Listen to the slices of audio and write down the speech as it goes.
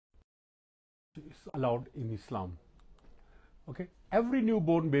is allowed in Islam. Okay, every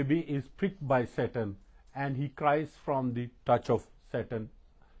newborn baby is pricked by Satan and he cries from the touch of Satan.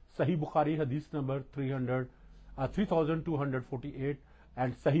 Sahih Bukhari hadith number 3248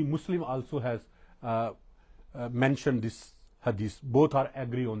 and Sahih Muslim also has mentioned this hadith. Both are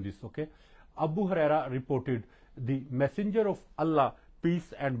agree on this. Okay, Abu Huraira reported, the messenger of Allah,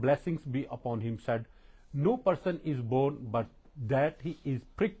 peace and blessings be upon him, said, no person is born but that he is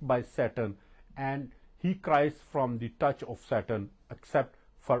pricked by Satan and he cries from the touch of Satan, except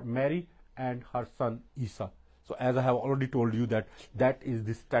for Mary and her son Isa. So as I have already told you that is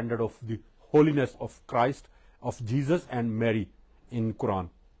the standard of the holiness of Christ, of Jesus and Mary in Quran,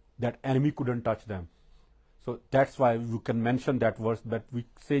 that enemy couldn't touch them. So that's why you can mention that verse, that we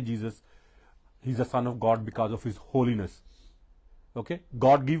say Jesus, he's a son of God because of his holiness. Okay,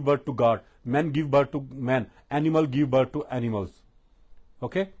 God give birth to God, men give birth to men, animal give birth to animals.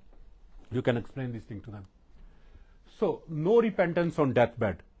 Okay, you can explain this thing to them. So no repentance on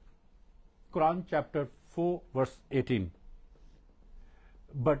deathbed. Quran chapter 4 verse 18.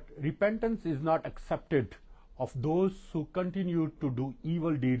 But repentance is not accepted of those who continue to do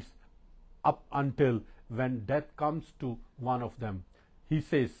evil deeds up until when death comes to one of them. He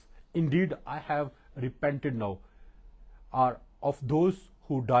says, indeed I have repented now, are of those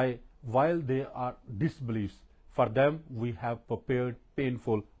who die while they are disbelievers. For them we have prepared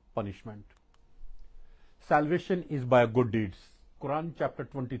painful punishment. Salvation is by good deeds. Quran chapter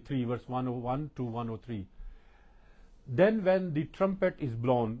 23 verse 101 to 103. Then when the trumpet is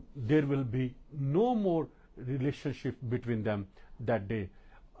blown, there will be no more relationship between them that day,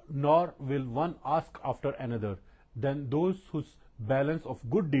 nor will one ask after another. Then those whose balance of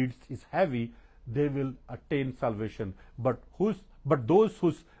good deeds is heavy, they will attain salvation. But those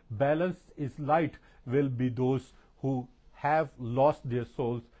whose balance is light will be those who have lost their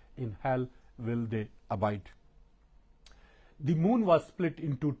souls. In hell will they abide. The moon was split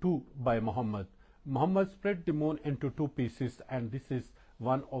into two by Muhammad. Muhammad split the moon into two pieces, and this is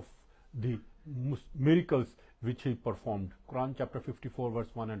one of the miracles which he performed. Quran chapter 54 verse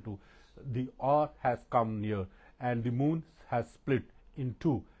 1 and 2. The hour has come near and the moon has split in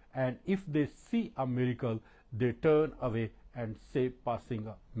two, and if they see a miracle they turn away and say passing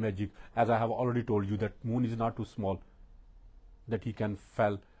a magic. As I have already told you that moon is not too small that he can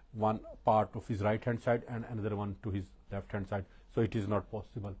fell one part of his right hand side and another one to his left hand side, so it is not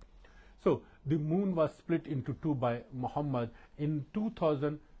possible. So the moon was split into two by Muhammad. In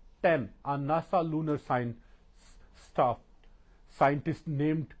 2010, a NASA lunar staff scientist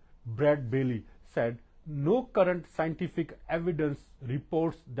named Brad Bailey said, no current scientific evidence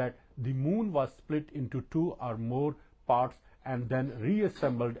reports that the moon was split into two or more parts and then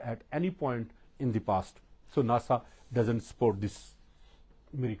reassembled at any point in the past. So NASA doesn't support this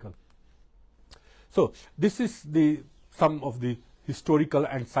miracle. So this is some of the historical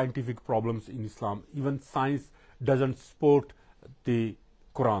and scientific problems in Islam. Even science doesn't support the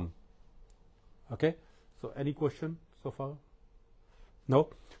Quran. Okay, so any question so far? No?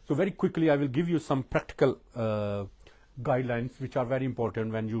 So very quickly I will give you some practical guidelines which are very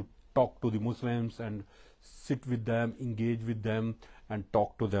important when you talk to the Muslims and sit with them, engage with them and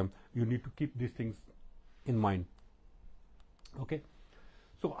talk to them. You need to keep these things in mind. Okay,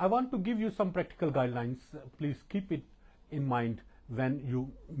 so I want to give you some practical guidelines. Please keep it in mind when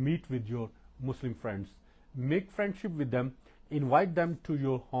you meet with your Muslim friends. Make friendship with them, invite them to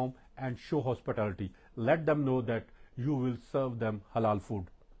your home and show hospitality. Let them know that you will serve them halal food,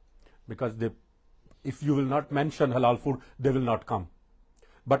 because if you will not mention halal food, they will not come.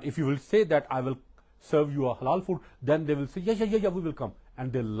 But if you will say that I will serve you a halal food, then they will say yeah, we will come.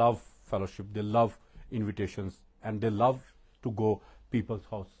 And they love fellowship, they love invitations, and they love to go people's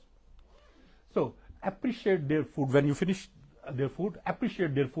house. So appreciate their food. When you finish their food,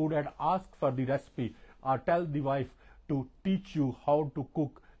 appreciate their food and ask for the recipe, or tell the wife to teach you how to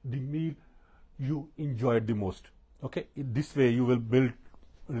cook the meal you enjoyed the most. Okay, in this way you will build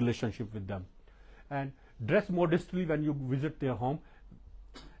relationship with them. And dress modestly when you visit their home.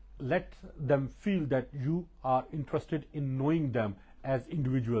 Let them feel that you are interested in knowing them as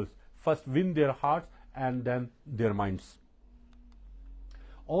individuals. First win their hearts and then their minds.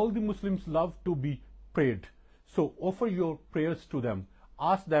 All the Muslims love to be prayed, so offer your prayers to them.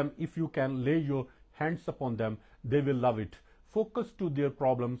 Ask them if you can lay your hands upon them. They will love it. Focus to their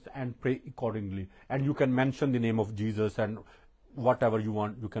problems and pray accordingly. And you can mention the name of Jesus and whatever you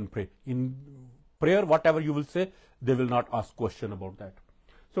want, you can pray. In prayer, whatever you will say, they will not ask question about that.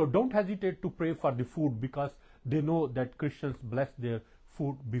 So don't hesitate to pray for the food, because they know that Christians bless their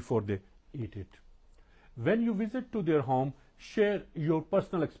food before they eat it. When you visit to their home, share your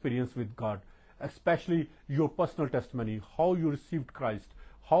personal experience with God. especially your personal testimony, how you received Christ,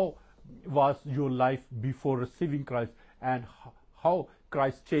 how was your life before receiving Christ, and how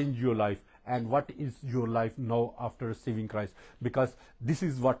Christ changed your life, and what is your life now after receiving Christ, because this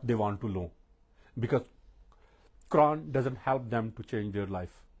is what they want to know. Because Quran doesn't help them to change their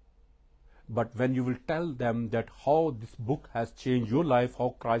life. But when you will tell them that how this book has changed your life,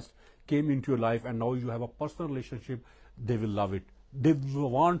 how Christ came into your life, and now you have a personal relationship, they will love it. They will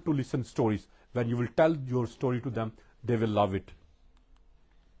want to listen stories. When you will tell your story to them, they will love it.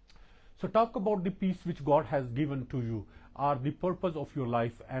 So talk about the peace which God has given to you, or the purpose of your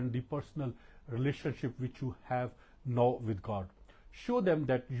life and the personal relationship which you have now with God. Show them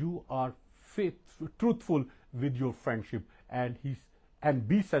that you are truthful with your friendship, and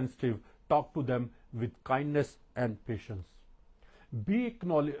be sensitive. Talk to them with kindness and patience. Be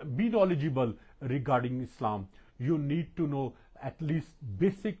knowledgeable regarding Islam. You need to know at least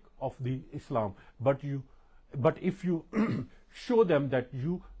basic of the Islam, but if you show them that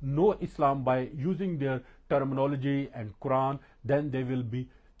you know Islam by using their terminology and Quran, then they will be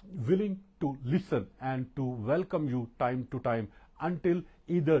willing to listen and to welcome you time to time until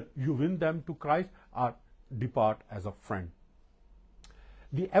either you win them to Christ or depart as a friend.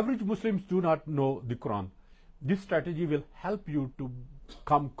 The average Muslims do not know the Quran. This strategy will help you to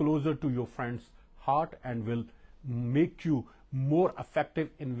come closer to your friend's heart and will make you more effective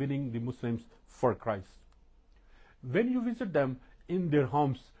in winning the Muslims for Christ. When you visit them in their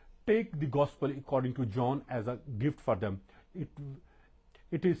homes, take the Gospel according to John as a gift for them.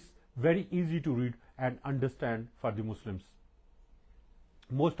 It is very easy to read and understand for the Muslims.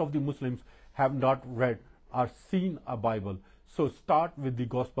 Most of the Muslims have not read or seen a Bible, so start with the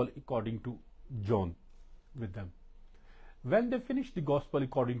Gospel according to John with them. When they finish the Gospel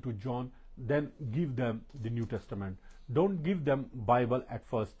according to John, then give them the New Testament. Don't give them Bible at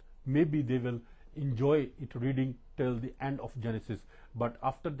first. Maybe they will enjoy it reading till the end of Genesis, but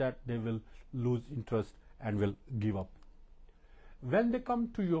after that they will lose interest and will give up. When they come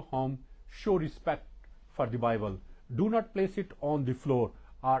to your home, show respect for the Bible. Do not place it on the floor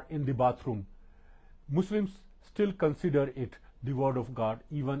or in the bathroom. Muslims still consider it the word of God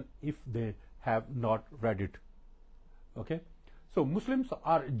even if they have not read it. Okay? So Muslims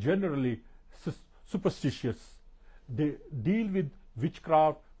are generally superstitious. They deal with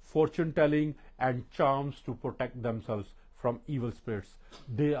witchcraft, fortune telling and charms to protect themselves from evil spirits.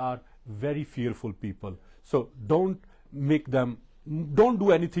 They are very fearful people. So don't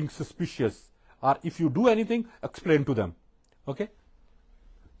do anything suspicious, or if you do anything, explain to them. Okay?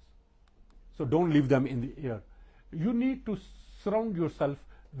 So don't leave them in the air. You need to surround yourself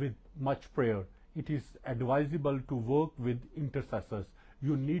with much prayer. It is advisable to work with intercessors.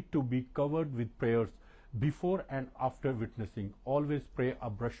 You need to be covered with prayers before and after witnessing. Always pray a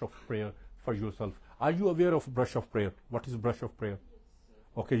brush of prayer for yourself. Are you aware of brush of prayer? What is brush of prayer?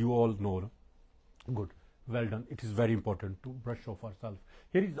 Okay, you all know. No? Good. Well done. It is very important to brush off ourselves.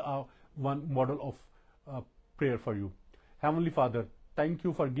 Here is one model of prayer for you. Heavenly Father, thank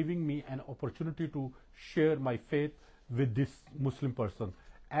you for giving me an opportunity to share my faith with this Muslim person.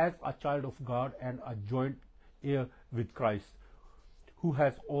 As a child of God and a joint heir with Christ, who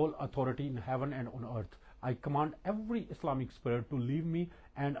has all authority in heaven and on earth, I command every Islamic spirit to leave me,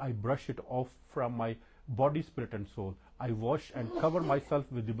 and I brush it off from my body, spirit and soul. I wash and cover myself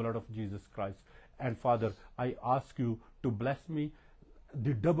with the blood of Jesus Christ. And Father, I ask you to bless me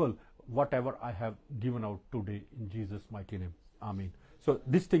the double whatever I have given out today in Jesus' mighty name. Amen. So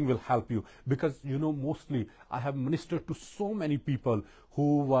this thing will help you, because mostly I have ministered to so many people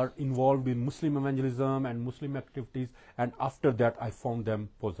who were involved in Muslim evangelism and Muslim activities, and after that I found them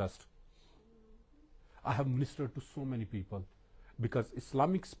possessed. I have ministered to so many people because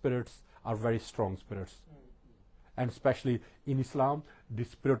Islamic spirits are very strong spirits. And especially in Islam, the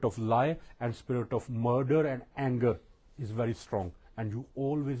spirit of lie and spirit of murder and anger is very strong, and you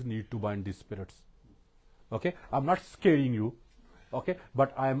always need to bind these spirits. Okay? I'm not scaring you, okay,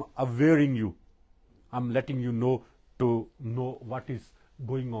 but I am awareing you. I'm letting you know to know what is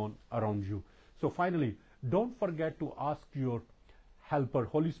going on around you. So finally, don't forget to ask your helper,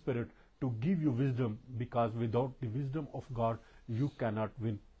 Holy Spirit, to give you wisdom, because without the wisdom of God, you cannot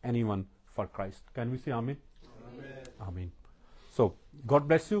win anyone for Christ. Can we say Amen? Amen. Amen. So God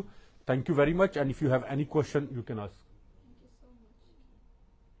bless you. Thank you very much. And if you have any question, you can ask.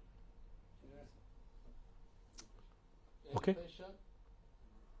 Okay.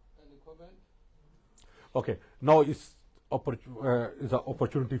 Okay. Now is an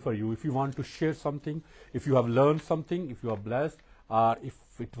opportunity for you. If you want to share something, if you have learned something, if you are blessed, or if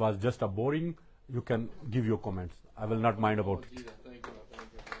it was just a boring, you can give your comments. I will not mind about it.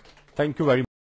 Thank you very much.